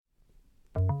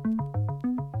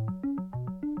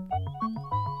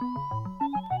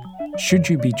Should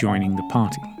you be joining the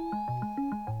party?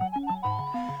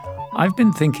 I've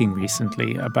been thinking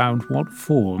recently about what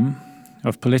form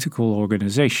of political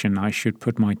organization I should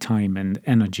put my time and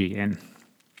energy in.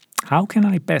 How can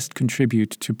I best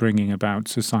contribute to bringing about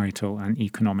societal and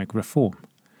economic reform?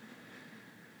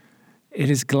 It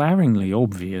is glaringly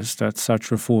obvious that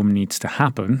such reform needs to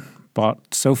happen,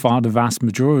 but so far the vast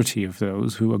majority of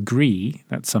those who agree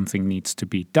that something needs to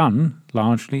be done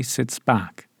largely sits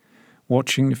back,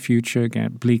 watching the future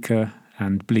get bleaker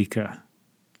and bleaker.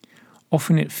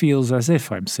 Often it feels as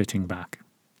if I'm sitting back.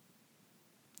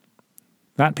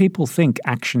 That people think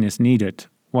action is needed,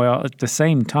 while at the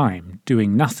same time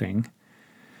doing nothing,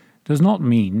 does not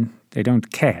mean they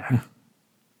don't care.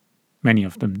 Many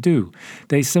of them do.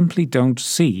 They simply don't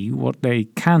see what they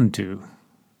can do,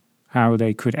 how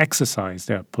they could exercise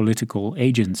their political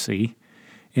agency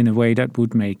in a way that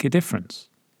would make a difference.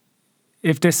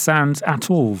 If this sounds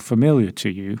at all familiar to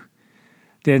you,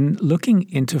 then looking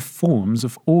into forms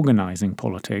of organizing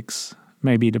politics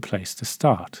may be the place to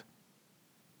start.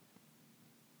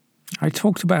 I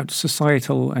talked about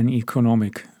societal and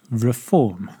economic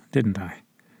reform, didn't I?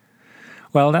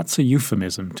 Well, that's a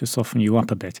euphemism to soften you up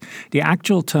a bit. The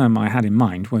actual term I had in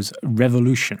mind was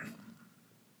revolution.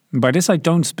 By this I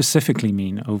don't specifically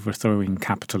mean overthrowing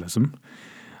capitalism.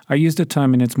 I use the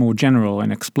term in its more general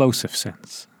and explosive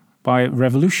sense. By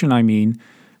revolution I mean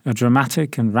a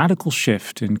dramatic and radical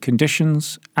shift in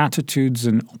conditions, attitudes,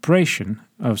 and operation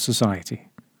of society.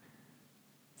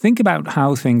 Think about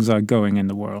how things are going in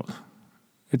the world.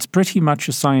 It's pretty much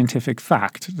a scientific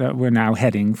fact that we're now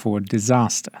heading for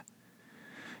disaster.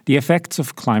 The effects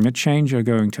of climate change are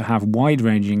going to have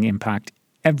wide-ranging impact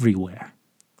everywhere.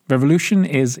 Revolution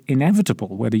is inevitable,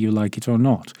 whether you like it or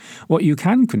not. What you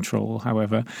can control,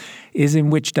 however, is in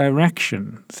which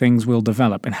direction things will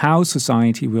develop and how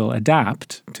society will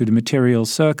adapt to the material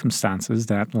circumstances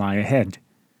that lie ahead.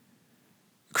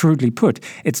 Crudely put,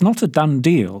 it's not a done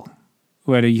deal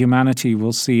whether humanity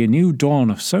will see a new dawn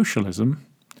of socialism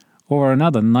or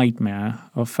another nightmare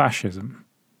of fascism.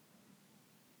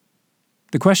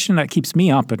 The question that keeps me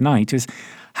up at night is,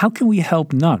 how can we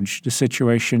help nudge the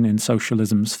situation in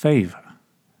socialism's favor?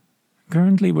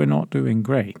 Currently, we're not doing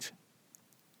great.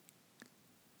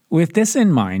 With this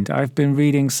in mind, I've been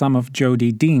reading some of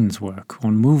Jodi Dean's work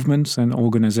on movements and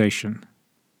organization.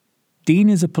 Dean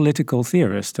is a political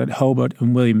theorist at Hobart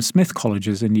and William Smith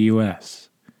colleges in the US.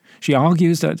 She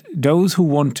argues that those who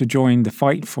want to join the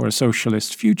fight for a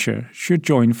socialist future should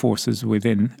join forces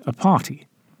within a party.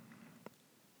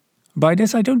 By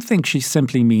this, I don't think she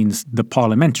simply means the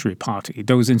parliamentary party,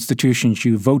 those institutions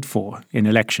you vote for in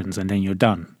elections and then you're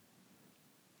done.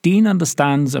 Dean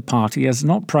understands a party as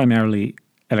not primarily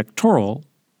electoral,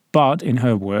 but, in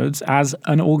her words, as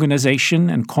an organization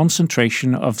and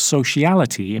concentration of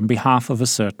sociality in behalf of a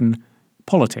certain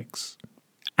politics,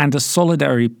 and a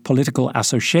solidary political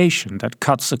association that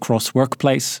cuts across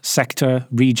workplace, sector,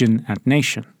 region, and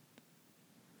nation.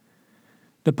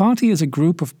 The party is a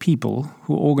group of people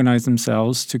who organize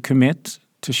themselves to commit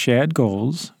to shared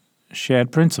goals,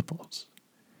 shared principles.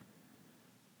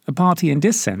 A party in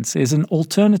this sense is an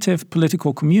alternative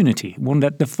political community, one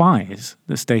that defies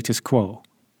the status quo.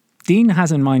 Dean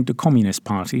has in mind the Communist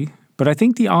Party, but I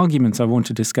think the arguments I want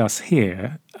to discuss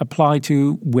here apply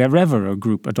to wherever a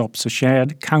group adopts a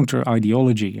shared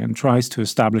counter-ideology and tries to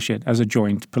establish it as a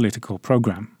joint political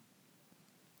program.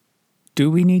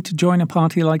 Do we need to join a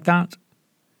party like that?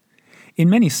 In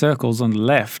many circles on the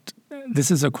left, this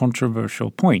is a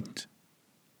controversial point.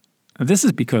 This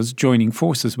is because joining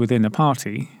forces within a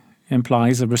party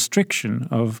implies a restriction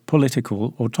of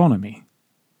political autonomy.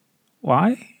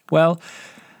 Why? Well,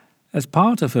 as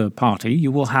part of a party,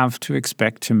 you will have to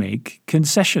expect to make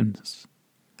concessions.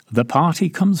 The party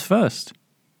comes first.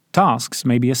 Tasks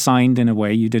may be assigned in a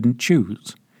way you didn't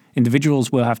choose.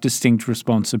 Individuals will have distinct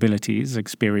responsibilities,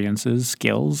 experiences,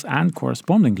 skills, and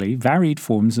correspondingly varied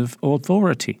forms of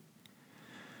authority.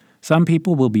 Some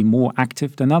people will be more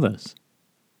active than others,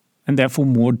 and therefore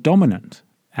more dominant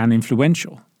and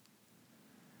influential.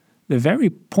 The very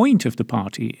point of the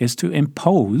party is to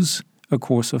impose a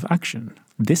course of action.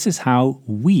 This is how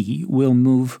we will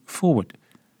move forward.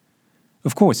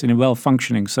 Of course, in a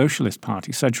well-functioning socialist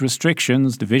party, such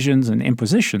restrictions, divisions, and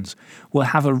impositions will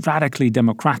have a radically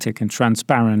democratic and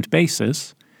transparent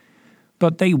basis,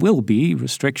 but they will be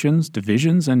restrictions,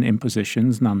 divisions, and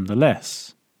impositions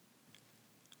nonetheless.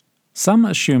 Some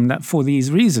assume that for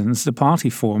these reasons the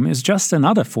party form is just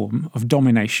another form of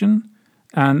domination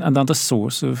and another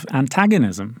source of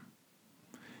antagonism.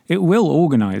 It will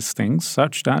organize things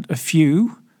such that a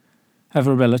few have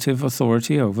a relative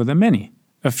authority over the many,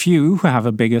 a few who have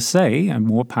a bigger say and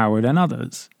more power than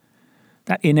others.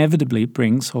 That inevitably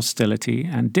brings hostility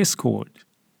and discord.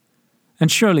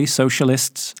 And surely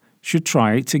socialists should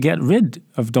try to get rid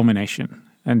of domination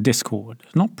and discord,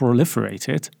 not proliferate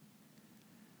it.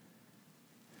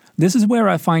 This is where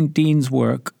I find Dean's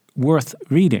work worth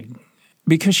reading,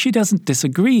 because she doesn't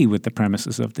disagree with the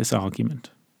premises of this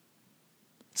argument.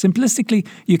 Simplistically,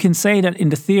 you can say that in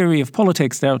the theory of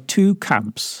politics there are two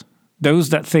camps. Those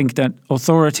that think that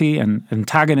authority and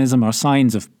antagonism are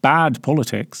signs of bad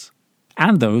politics,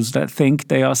 and those that think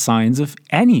they are signs of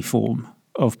any form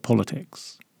of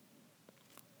politics.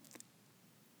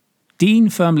 Dean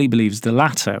firmly believes the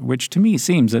latter, which to me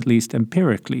seems at least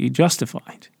empirically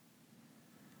justified.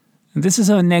 And this is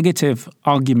a negative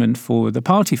argument for the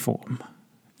party form.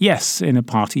 Yes, in a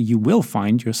party you will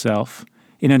find yourself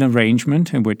in an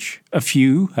arrangement in which a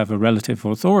few have a relative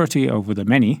authority over the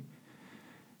many.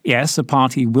 Yes, a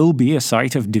party will be a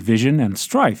site of division and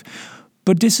strife,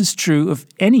 but this is true of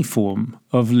any form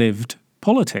of lived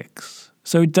politics,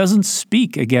 so it doesn't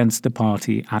speak against the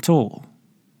party at all.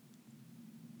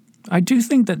 I do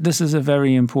think that this is a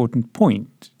very important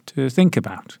point to think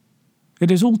about. It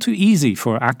is all too easy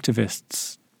for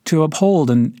activists to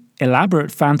uphold an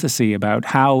elaborate fantasy about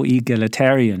how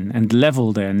egalitarian and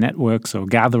level their networks or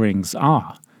gatherings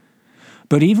are.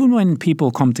 But even when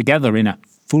people come together in a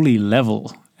fully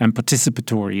level and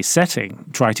participatory setting,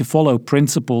 try to follow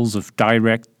principles of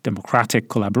direct democratic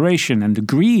collaboration and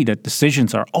agree that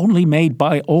decisions are only made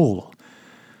by all,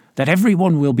 that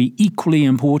everyone will be equally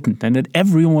important and that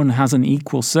everyone has an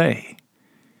equal say,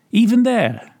 even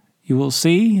there you will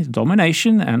see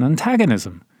domination and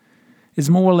antagonism is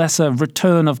more or less a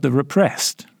return of the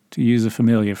repressed, to use a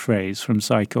familiar phrase from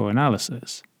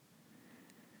psychoanalysis.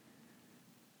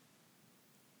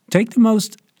 Take the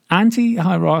most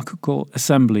anti-hierarchical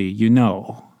assembly you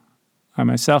know. I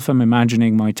myself am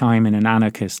imagining my time in an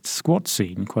anarchist squat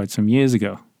scene quite some years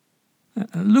ago.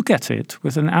 Look at it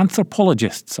with an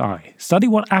anthropologist's eye. Study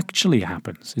what actually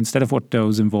happens instead of what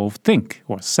those involved think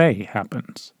or say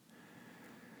happens.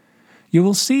 You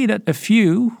will see that a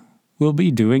few will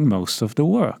be doing most of the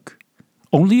work.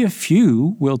 Only a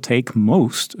few will take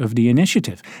most of the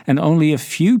initiative, and only a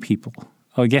few people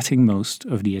are getting most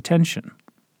of the attention.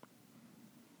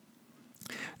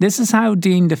 This is how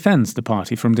Dean defends the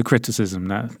party from the criticism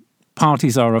that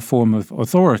parties are a form of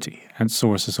authority and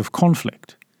sources of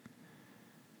conflict.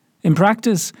 In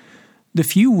practice, the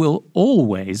few will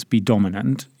always be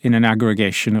dominant in an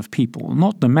aggregation of people,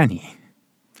 not the many.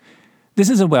 This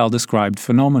is a well-described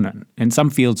phenomenon, in some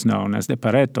fields known as the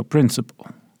Pareto principle.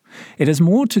 It has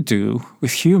more to do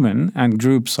with human and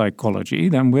group psychology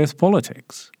than with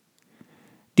politics.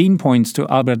 Dean points to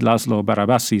Albert Laszlo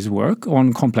Barabassi's work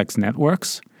on complex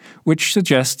networks, which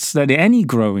suggests that any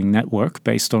growing network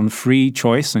based on free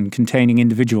choice and containing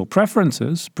individual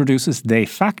preferences produces de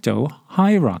facto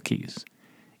hierarchies,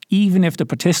 even if the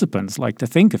participants like to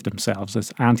think of themselves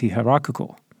as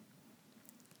anti-hierarchical.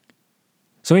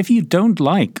 So if you don't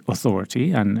like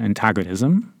authority and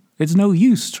antagonism, it's no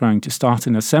use trying to start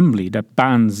an assembly that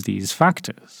bans these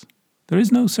factors. There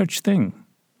is no such thing.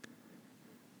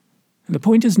 The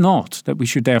point is not that we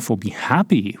should therefore be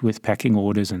happy with pecking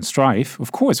orders and strife.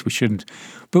 Of course we shouldn't,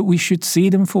 but we should see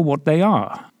them for what they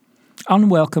are,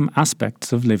 unwelcome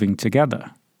aspects of living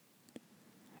together.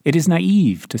 It is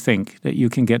naive to think that you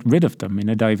can get rid of them in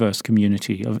a diverse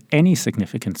community of any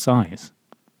significant size.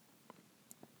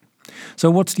 So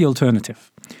what's the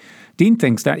alternative? Dean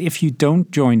thinks that if you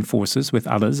don't join forces with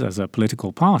others as a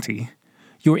political party,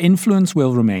 your influence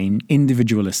will remain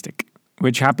individualistic,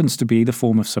 which happens to be the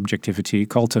form of subjectivity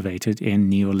cultivated in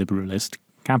neoliberalist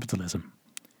capitalism.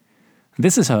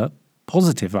 This is her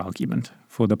positive argument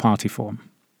for the party form.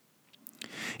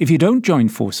 If you don't join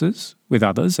forces with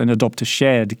others and adopt a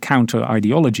shared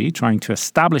counter-ideology trying to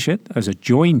establish it as a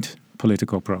joint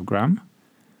political program,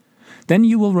 then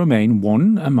you will remain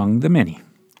one among the many.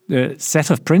 The set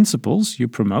of principles you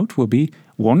promote will be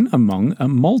one among a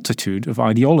multitude of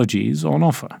ideologies on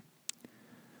offer.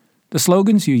 The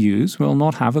slogans you use will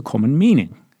not have a common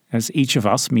meaning, as each of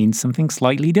us means something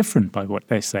slightly different by what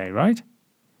they say, right?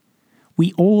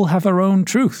 We all have our own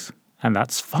truth, and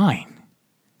that's fine.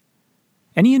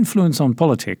 Any influence on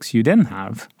politics you then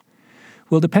have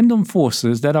will depend on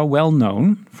forces that are well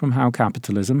known from how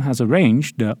capitalism has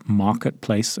arranged the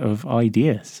marketplace of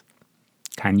ideas.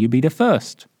 Can you be the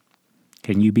first?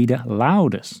 Can you be the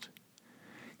loudest?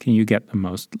 Can you get the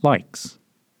most likes?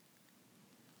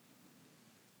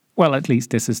 Well, at least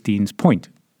this is Dean's point.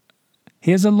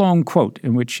 Here's a long quote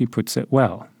in which she puts it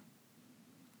well.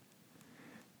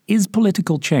 Is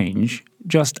political change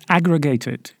just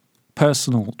aggregated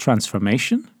personal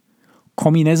transformation,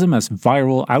 communism as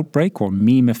viral outbreak or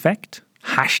meme effect,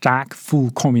 hashtag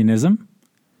full communism?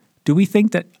 Do we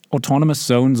think that autonomous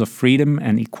zones of freedom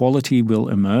and equality will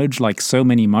emerge like so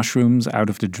many mushrooms out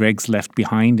of the dregs left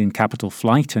behind in capital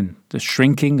flight and the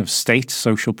shrinking of state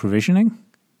social provisioning?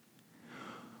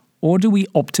 Or do we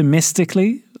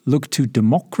optimistically look to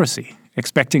democracy,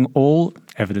 expecting all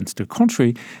evidence to the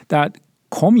contrary that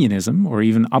communism or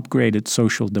even upgraded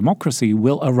social democracy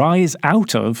will arise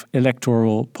out of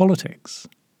electoral politics?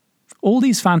 All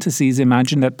these fantasies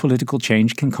imagine that political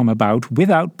change can come about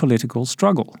without political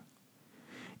struggle.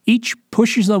 Each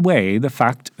pushes away the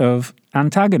fact of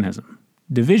antagonism,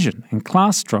 division, and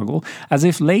class struggle as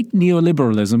if late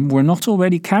neoliberalism were not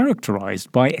already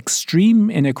characterized by extreme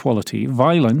inequality,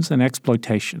 violence, and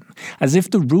exploitation, as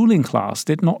if the ruling class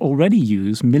did not already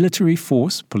use military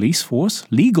force, police force,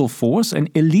 legal force, and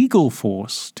illegal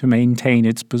force to maintain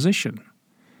its position.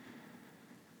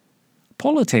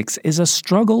 Politics is a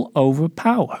struggle over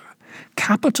power.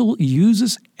 Capital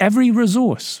uses every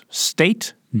resource,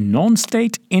 state,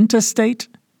 non-state, interstate,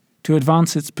 to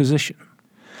advance its position.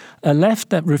 A left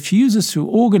that refuses to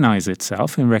organize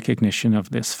itself in recognition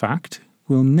of this fact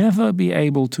will never be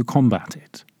able to combat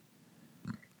it.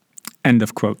 End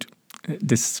of quote.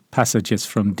 This passage is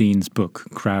from Dean's book,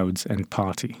 Crowds and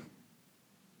Party.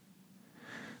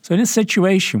 So in a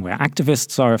situation where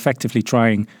activists are effectively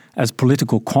trying, as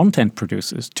political content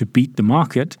producers, to beat the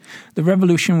market, the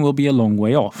revolution will be a long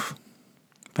way off.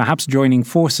 Perhaps joining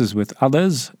forces with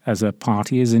others as a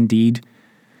party is indeed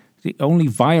the only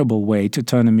viable way to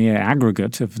turn a mere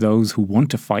aggregate of those who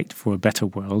want to fight for a better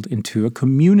world into a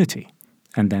community,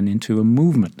 and then into a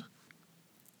movement.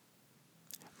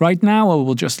 Right now, I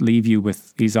will just leave you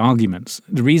with these arguments.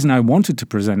 The reason I wanted to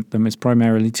present them is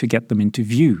primarily to get them into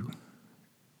view.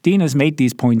 Dean has made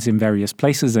these points in various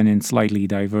places and in slightly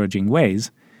diverging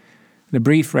ways. The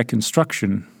brief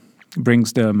reconstruction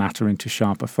brings the matter into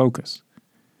sharper focus.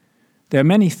 There are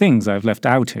many things I've left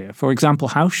out here. For example,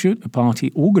 how should a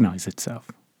party organize itself?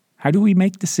 How do we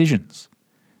make decisions?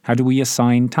 How do we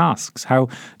assign tasks? How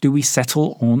do we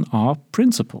settle on our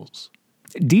principles?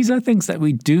 These are things that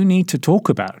we do need to talk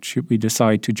about should we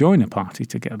decide to join a party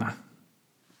together.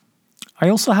 I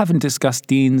also haven't discussed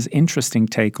Dean's interesting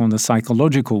take on the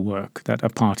psychological work that a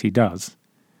party does.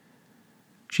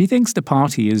 She thinks the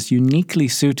party is uniquely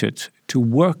suited to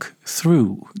work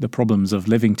through the problems of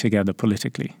living together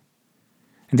politically.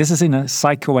 And this is in a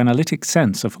psychoanalytic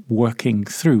sense of working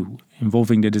through,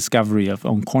 involving the discovery of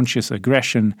unconscious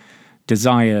aggression,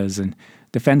 desires, and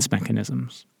defense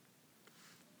mechanisms.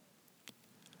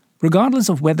 Regardless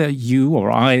of whether you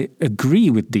or I agree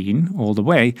with Dean all the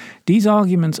way, these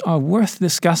arguments are worth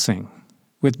discussing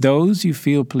with those you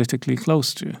feel politically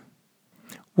close to.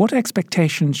 What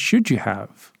expectations should you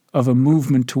have of a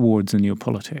movement towards a new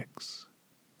politics?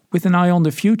 With an eye on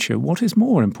the future, what is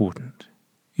more important?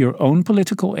 Your own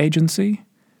political agency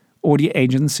or the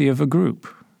agency of a group?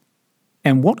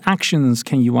 And what actions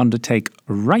can you undertake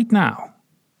right now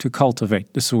to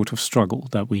cultivate the sort of struggle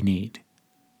that we need?